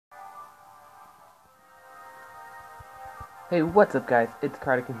Hey, what's up guys? It's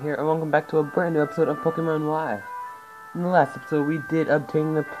Cardigan here, and welcome back to a brand new episode of Pokemon Y. In the last episode, we did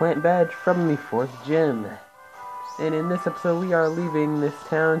obtain the plant badge from the 4th gym. And in this episode, we are leaving this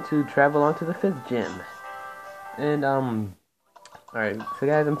town to travel on to the 5th gym. And, alright, so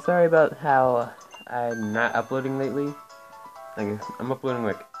guys, I'm sorry about how I'm not uploading lately. I'm uploading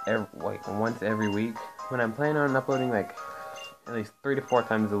like once every week, when I'm planning on uploading like at least 3 to 4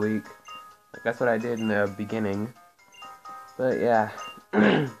 times a week. Like, that's what I did in the beginning. But yeah.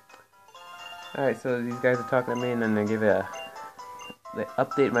 Alright, so these guys are talking to me, and then they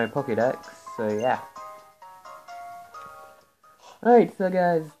update my Pokédex, so yeah. Alright, so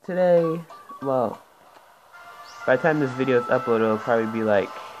guys, today, well, by the time this video is uploaded, it'll probably be like,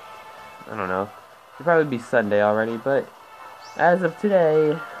 I don't know, it'll probably be Sunday already, but as of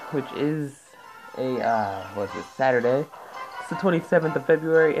today, which is Saturday, it's the 27th of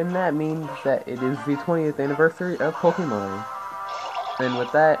February, and that means that it is the 20th anniversary of Pokemon. And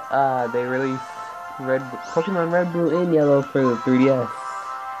with that, they released Pokemon Red, Blue, and Yellow for the 3DS.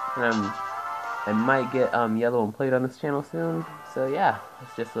 And I might get Yellow and Plate on this channel soon. So yeah,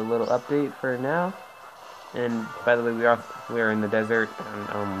 it's just a little update for now. And by the way, we are in the desert.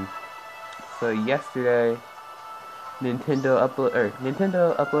 And so yesterday, Nintendo uploaded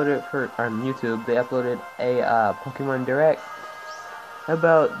on YouTube. They uploaded a Pokemon Direct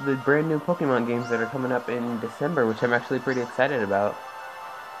about the brand new Pokemon games that are coming up in December, which I'm actually pretty excited about.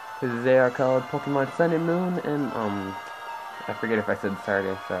 Because they are called Pokemon Sun and Moon, and, I forget if I said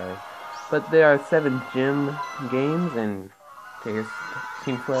Saturday, sorry. But there are 7 gym games, and, okay, here's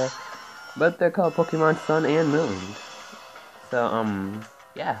Team Flare. But they're called Pokemon Sun and Moon. So,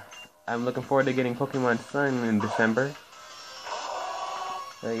 yeah. I'm looking forward to getting Pokemon Sun in December.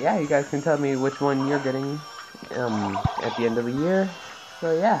 So, yeah, you guys can tell me which one you're getting, at the end of the year.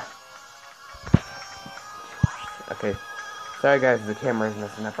 So, yeah. Okay. Sorry guys, the camera is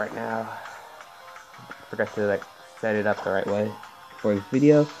messing up right now. Forgot to set it up the right way for this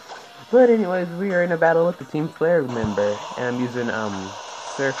video. But anyways, we are in a battle with the Team Flare member, and I'm using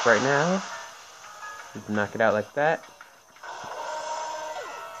Surf right now. Just knock it out like that.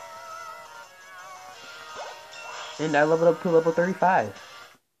 And I leveled up to level 35.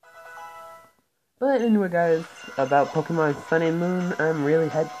 But anyway guys, about Pokemon Sun and Moon, I'm really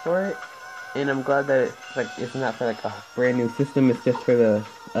hyped for it. And I'm glad that it's not for a brand new system, it's just for the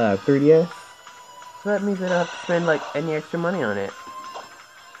 3DS. So that means I don't have to spend any extra money on it.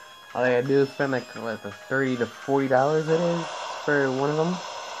 All I gotta do is spend the $30 to $40 it is for one of them,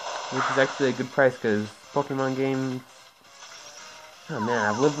 which is actually a good price because Pokemon games. Oh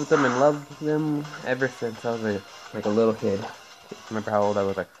man, I've lived with them and loved them ever since I was a little kid. I remember how old I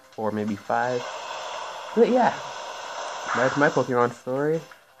was, 4, maybe 5. But yeah, that's my Pokemon story.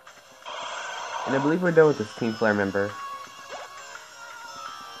 And I believe we're done with this Team Flare member.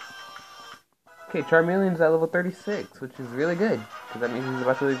 Okay, Charmeleon's at level 36, which is really good, because that means he's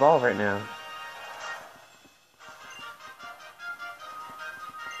about to evolve right now.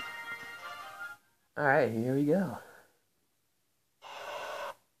 Alright, here we go.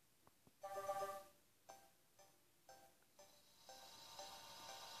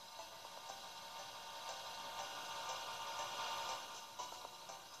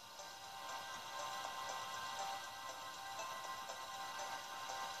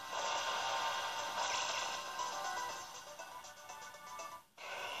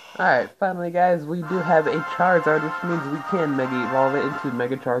 Alright, finally guys, we do have a Charizard, which means we can Mega Evolve it into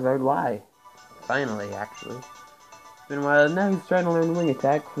Mega Charizard Y. Finally, actually. It's been a while. Now he's trying to learn Wing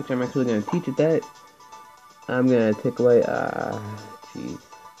Attack, which I'm actually going to teach it that. I'm going to take away, jeez.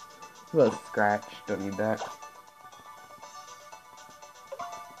 What about Scratch? Don't need that.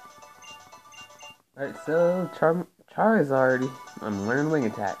 Alright, so, Charizard, I'm learning Wing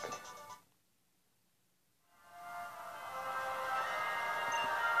Attack.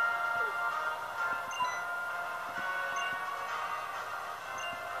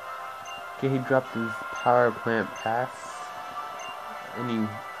 Okay, he dropped his Power Plant Pass. And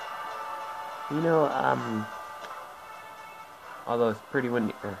although it's pretty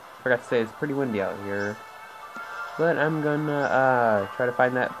windy, I forgot to say it's pretty windy out here. But I'm gonna, try to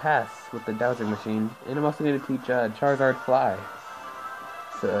find that pass with the dowsing machine. And I'm also gonna teach, Charizard Fly.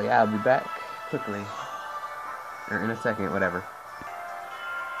 So yeah, I'll be back quickly. Or in a second, whatever.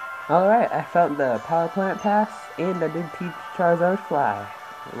 Alright, I found the Power Plant Pass, and I did teach Charizard Fly.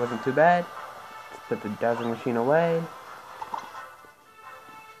 It wasn't too bad. Let's put the dowsing machine away.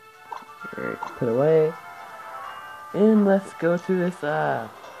 Alright, put away. And let's go to this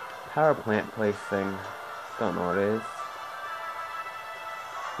power plant place thing. Don't know what it is.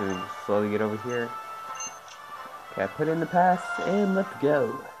 Let me slowly get over here. Okay, I put in the pass, and let's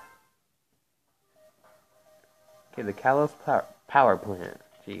go. Okay, the Kalos power plant.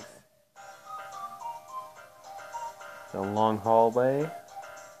 Jeez. It's a long hallway.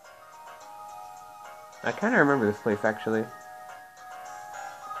 I kind of remember this place, actually.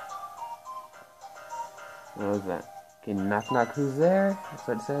 What was that? Okay, knock knock, who's there? That's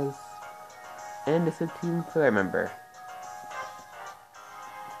what it says. And it's a team player member.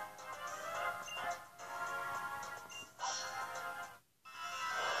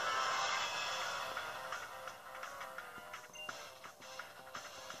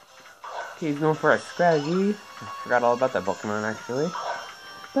 Okay, he's going for a Scraggy. I forgot all about that Pokemon, actually.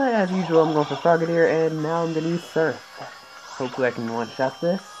 But as usual, I'm going for Frogadier, and now I'm going to use Surf. Hopefully I can one-shot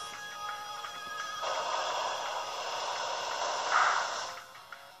this.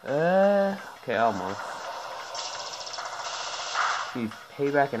 Okay, almost. Use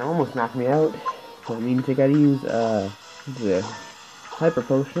Payback and almost knocked me out. So that means I gotta use, the Hyper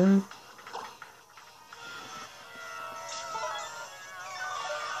Potion.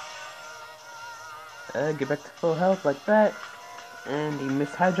 Get back to full health like that. And he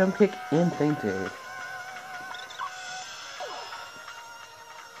missed high jump kick and fainted.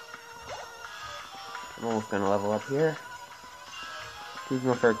 I'm almost gonna level up here. He's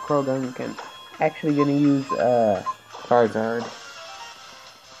going for a Croagunk and actually gonna use, Charizard.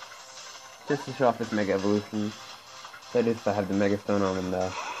 Just to show off this Mega Evolution. That is if I have the Mega Stone on him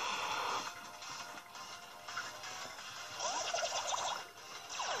though.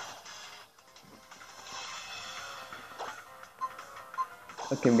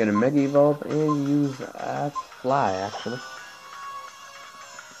 Okay, I'm gonna Mega Evolve and use Fly actually.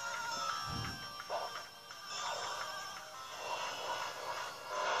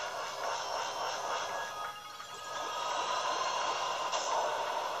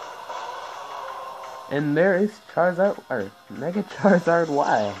 And there is Charizard, or Mega Charizard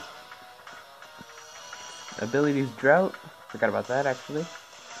Y. Abilities Drought, forgot about that actually.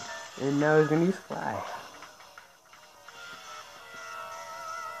 And now he's gonna use Fly.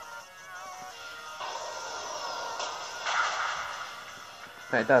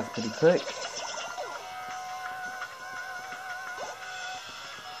 Alright, that was pretty quick.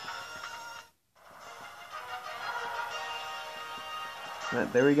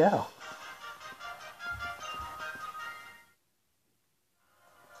 But there we go.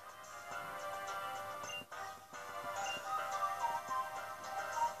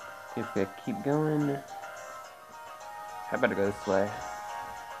 Just gonna keep going. I better go this way.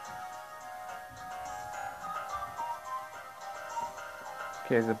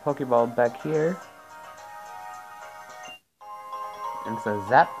 Okay, there's a Pokeball back here. And it's a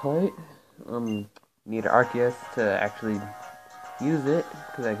Zap Plate. Need an Arceus to actually use it,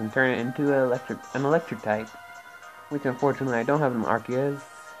 because I can turn it into an electric type. Which unfortunately I don't have an Arceus,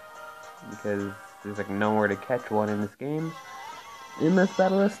 because there's like nowhere to catch one in this game. In this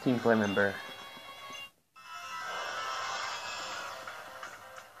battle as team play member.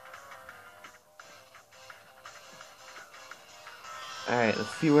 Alright, let's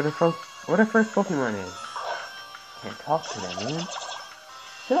see what our first Pokemon is. Can't talk to them, man.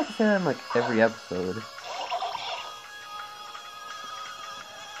 I feel like I say that in like every episode.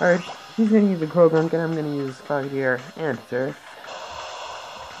 Alright, he's gonna use a Croagunk and I'm gonna use Frogadier and Surf.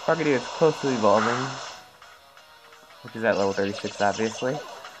 Frogadier is close to evolving, which is at level 36 obviously.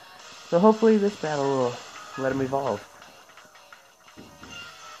 So hopefully this battle will let him evolve.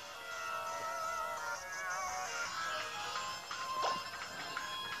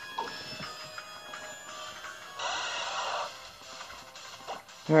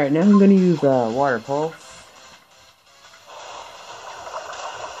 Alright, now I'm gonna use Water Pulse.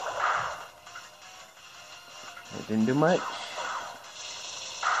 It didn't do much.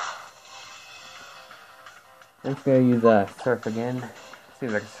 I'm just gonna use Surf again.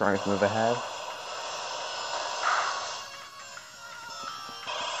 Seems like the strongest move I have.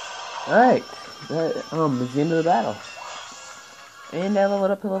 Alright, that is the end of the battle. And I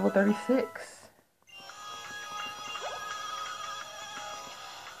leveled up to level 36.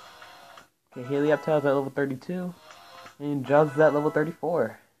 Okay, Helioptile's at level 32. And Jaws is at level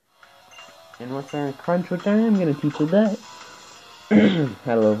 34. And once they're in Crunch, which I am gonna teach with that.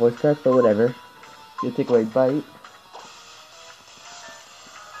 Had a little voice crack, but whatever. You'll take away Bite.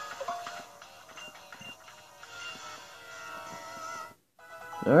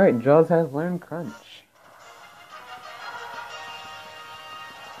 Alright, Jaws has learned Crunch.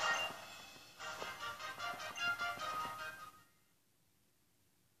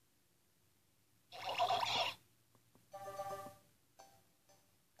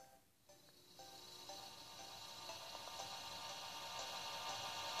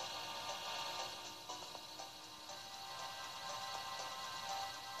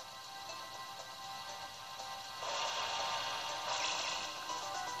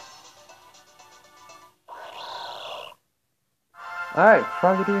 Alright,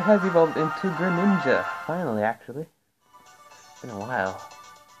 Frogadier has evolved into Greninja. Finally, actually. It's been a while.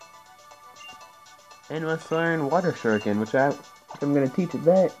 And must learn Water Shuriken, which I'm gonna teach it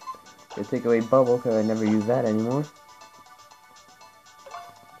that. Gonna take away Bubble, because I never use that anymore.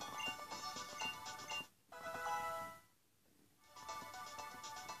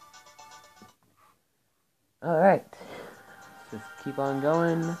 Alright. Just keep on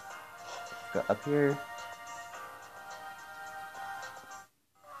going. Let's go up here.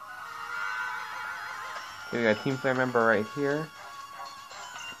 Okay, we got a Team Flare member right here.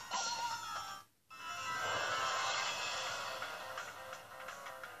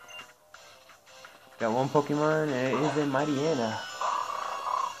 Got one Pokemon, and it is a Mightyena.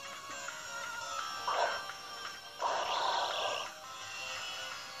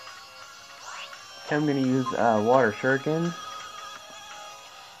 I'm gonna use Water Shuriken.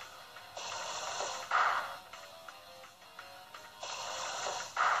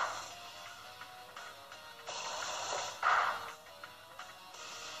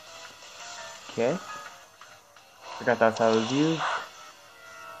 Okay. Forgot that's how it was used.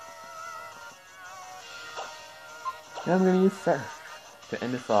 Now I'm gonna use Surf to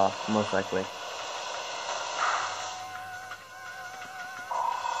end this off, most likely.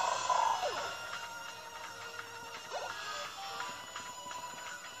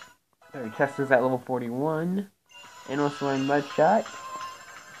 Alright, Chester's at level 41. And also learn Mud Shot.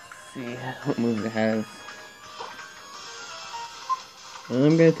 Let's see what moves it has. And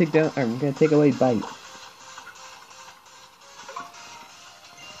I'm gonna take away Bite.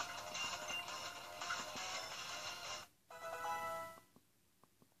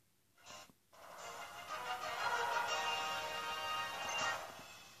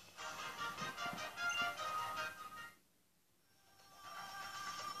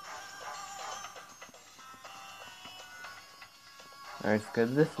 Alright, let's go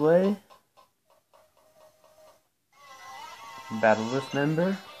this way. Battle this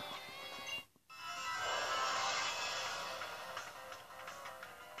member.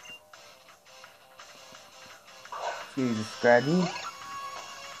 Use a Scraggy.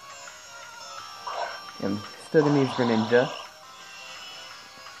 I'm still gonna use Greninja.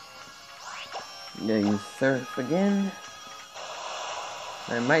 I'm gonna use Surf again.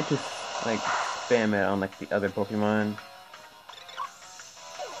 I might just like spam it on like the other Pokemon.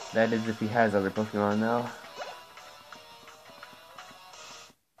 That is if he has other Pokemon though.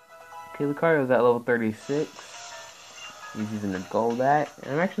 Okay, Lucario's at level 36. He's using the Golbat.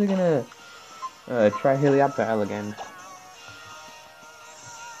 And I'm actually gonna try Helioptile again.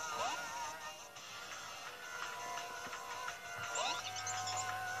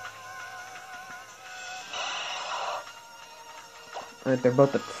 Alright, they're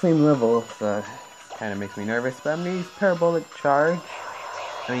both at the same level, so it kind of makes me nervous. But I'm gonna use Parabolic Charge.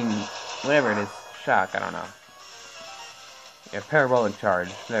 I mean, whatever it is. Shock, I don't know. Yeah, Parabolic Charge.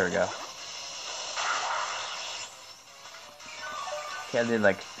 There we go. Okay, I did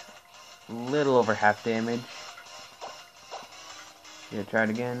like a little over half damage. Yeah, try it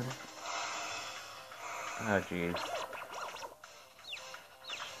again. Oh, jeez.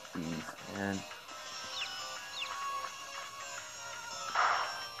 Jeez, man.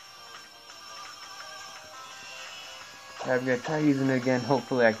 I'm gonna try using it again.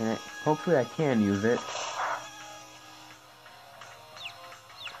 Hopefully I can use it.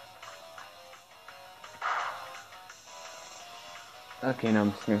 Okay, now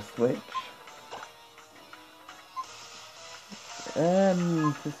I'm just gonna switch.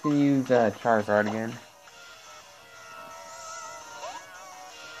 Just gonna use Charizard again.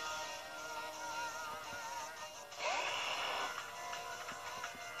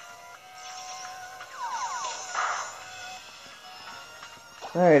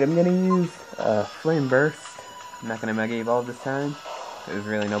 Alright, I'm gonna use Flame Burst. I'm not gonna Mega Evolve this time. There's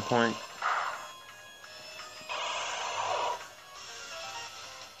really no point.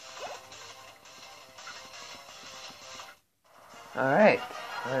 Alright,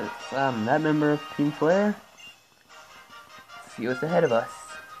 that's that member of Team Flare. See what's ahead of us.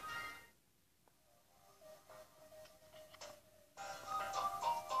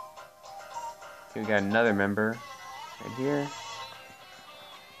 Okay, we got another member right here.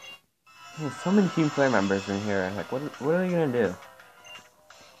 There's so many Team Flare members in here. Like, what are you gonna do?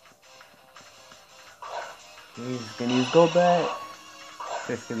 He's gonna use Golbat.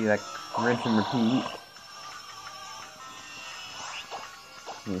 It's gonna be like rinse and repeat.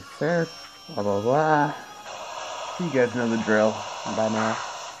 Use Surf. Blah blah blah. You guys know the drill by now.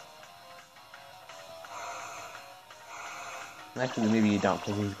 Actually, maybe you don't,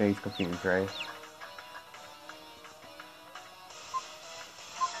 because he's gonna use Confuse, right?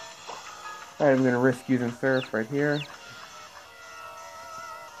 Alright, I'm gonna risk using Surf right here.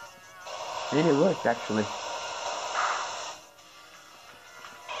 And it worked, actually.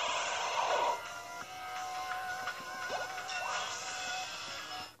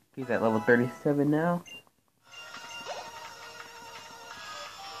 He's at level 37 now.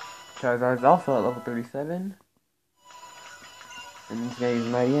 Charizard's also at level 37. And I'm gonna use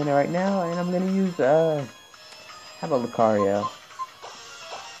Mariana right now, and I'm gonna use, how about Lucario?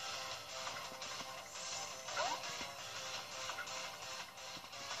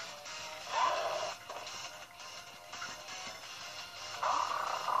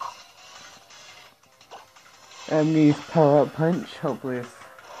 I'm gonna use Power Up Punch, hopefully it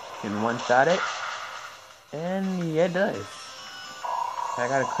can one-shot it. And yeah, it does. I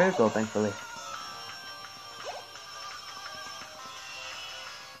got a critical, thankfully.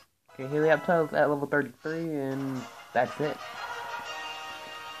 Okay, Helioptile's at level 33, and that's it.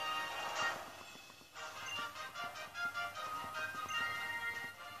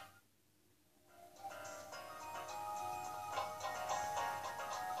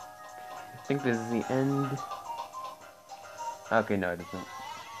 I think this is the end. Okay, no, it isn't.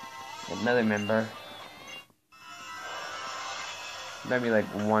 Another member. Maybe like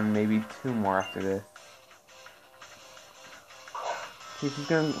one, maybe two more after this. He's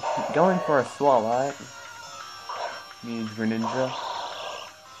going for a Swalot. Means Greninja.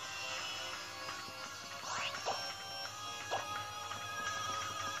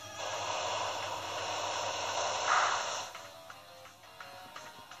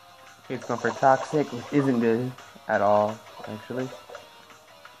 Okay, it's going for Toxic, which isn't good at all, actually.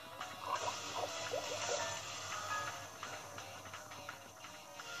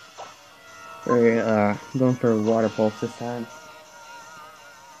 We're going for a Water Pulse this time.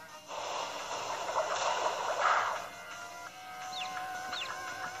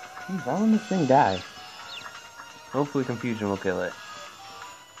 Why won't this thing die? Hopefully Confusion will kill it.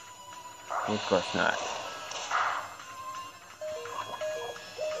 Of course not.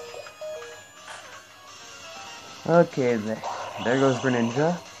 Okay, there goes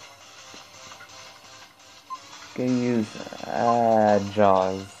Greninja. Gonna use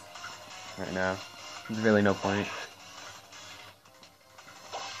Jaws right now. There's really no point.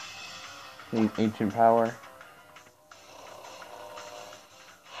 Use Ancient Power.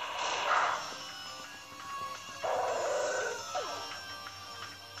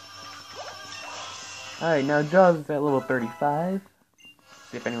 Alright, now Jaws is at level 35.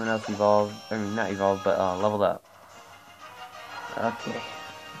 See if anyone else evolved. I mean, not evolved, but leveled up. Okay.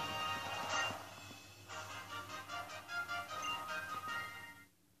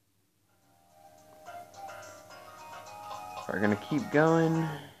 We're gonna keep going.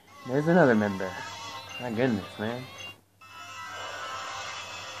 There's another member. My goodness, man.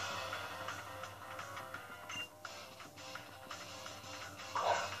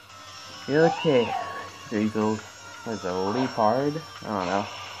 Okay. There's a Leopard. I don't know.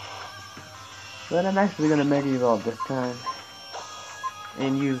 But I'm actually gonna Mega Evolve this time.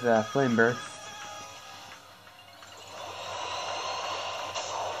 And use Flame Burst.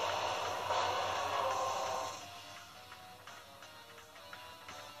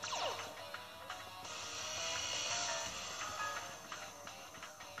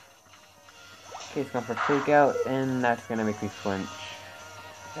 Okay, it's going for Fake Out, and that's gonna make me flinch.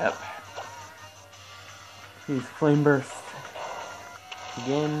 Yep. Use Flame Burst.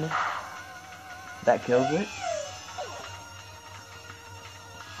 Again. That kills it.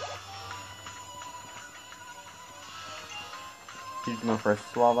 She's going for a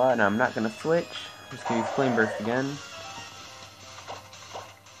Swallow. No, I'm not gonna switch. I'm just gonna use Flame Burst again.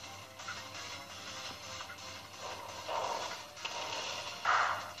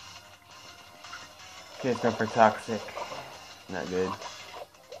 Okay, it's going for Toxic. Not good.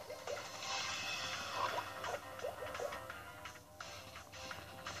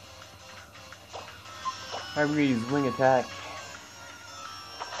 I'm gonna use Wing Attack.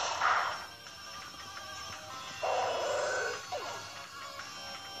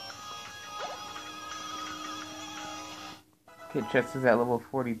 Okay, Chest is at level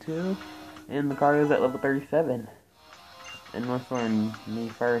 42, and Lucario's at level 37. And let's learn me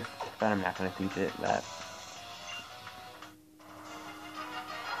first, but I'm not gonna teach it that.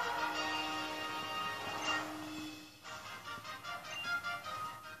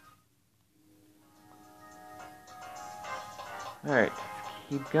 Alright,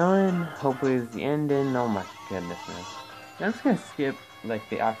 keep going. Hopefully it's the ending. Oh my goodness, man. I'm just gonna skip, like,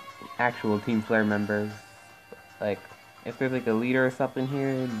 the actual Team Flare members. Like, if there's, like, a leader or something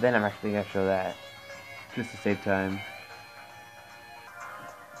here, then I'm actually gonna show that. Just to save time.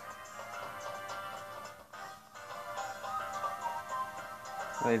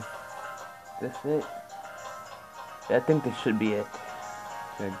 Is this it? Yeah, I think this should be it.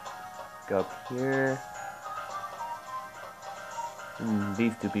 Should go up here.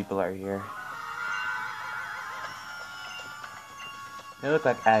 These two people are here. They look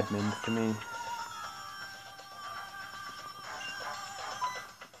like admins to me.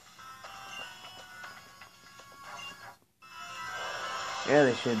 Yeah,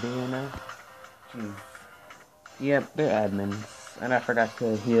 they should be, you know. Jeez. Yep, they're admins. And I forgot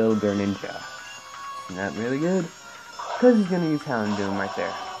to heal Greninja. Not really good. Because he's gonna use Houndoom right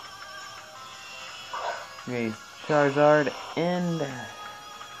there. I'm gonna use Charizard, and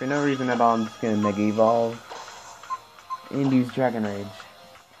for no reason at all, I'm just gonna Mega Evolve and use Dragon Rage.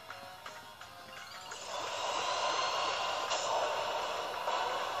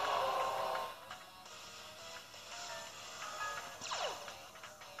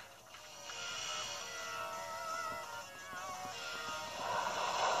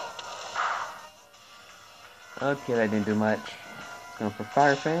 Okay, that didn't do much. Going for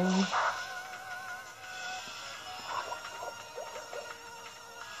Fire Fang.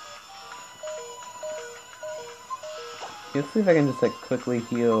 Let's see if I can just like quickly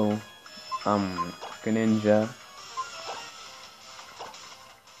heal Greninja.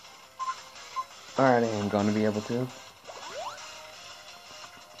 Alright, I am going to be able to.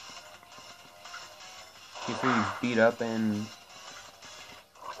 He's pretty beat up, and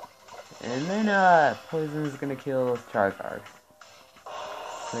then Poison is gonna kill Charizard.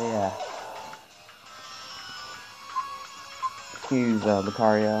 So yeah. Let's use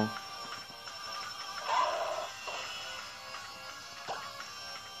Lucario.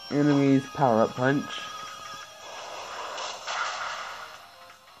 And then we use Power Up Punch.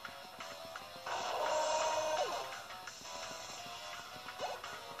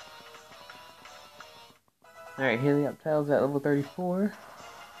 Alright, Helioptile's at level 34.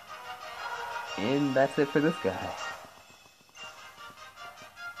 And that's it for this guy.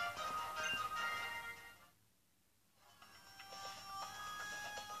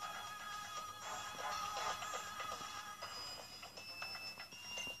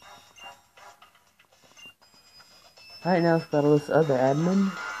 Alright, now let's battle this other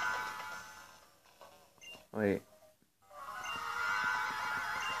admin. Wait.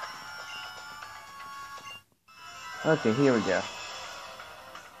 Okay, here we go.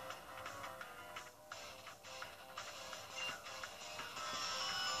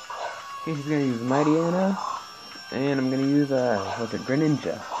 Okay, he's gonna use Mightyena, and I'm gonna use, what's it,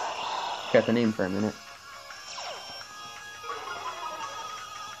 Greninja. Got the name for a minute.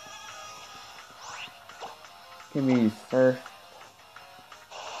 Give me Surf.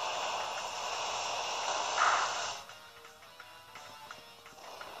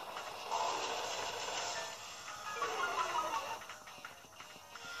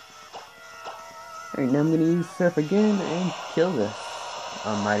 Alright, now I'm gonna use Surf again and kill this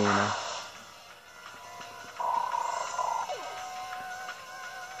Mightyena.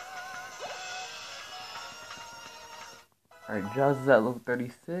 Alright, Jaws is at level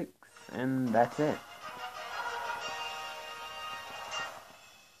 36, and that's it.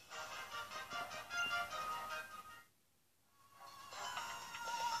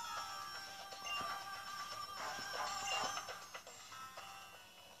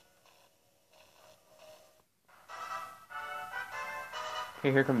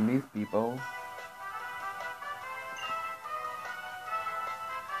 Okay, here come these people.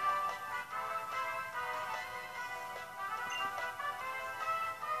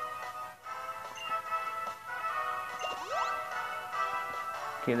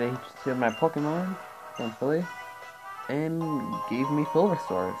 Okay, they just healed my Pokemon, thankfully, and gave me full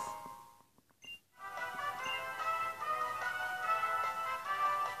restores.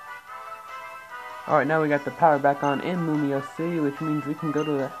 Alright, now we got the power back on in Lumio City, which means we can go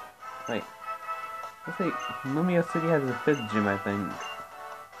to the... Wait. Let's see. Lumio City has a 5th gym, I think.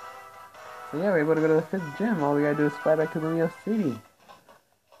 So yeah, we're able to go to the 5th gym. All we gotta do is fly back to Lumio City.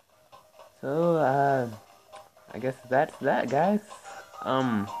 So, I guess that's that, guys.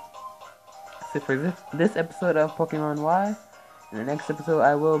 So for this episode of Pokemon Y, in the next episode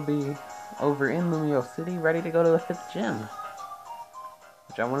I will be over in Lumio City, ready to go to the 5th gym.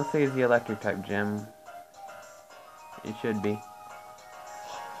 Which I want to say is the electric type gym. It should be.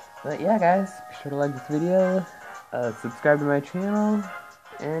 But yeah, guys, be sure to like this video, subscribe to my channel,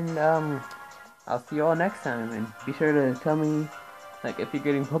 and I'll see you all next time. And be sure to tell me, like, if you're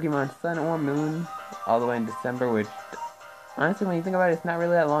getting Pokemon Sun or Moon all the way in December, which, honestly, when you think about it, it's not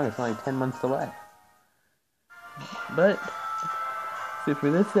really that long. It's only 10 months away. But, so for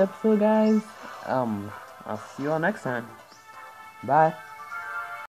this episode, guys, I'll see you all next time. Bye.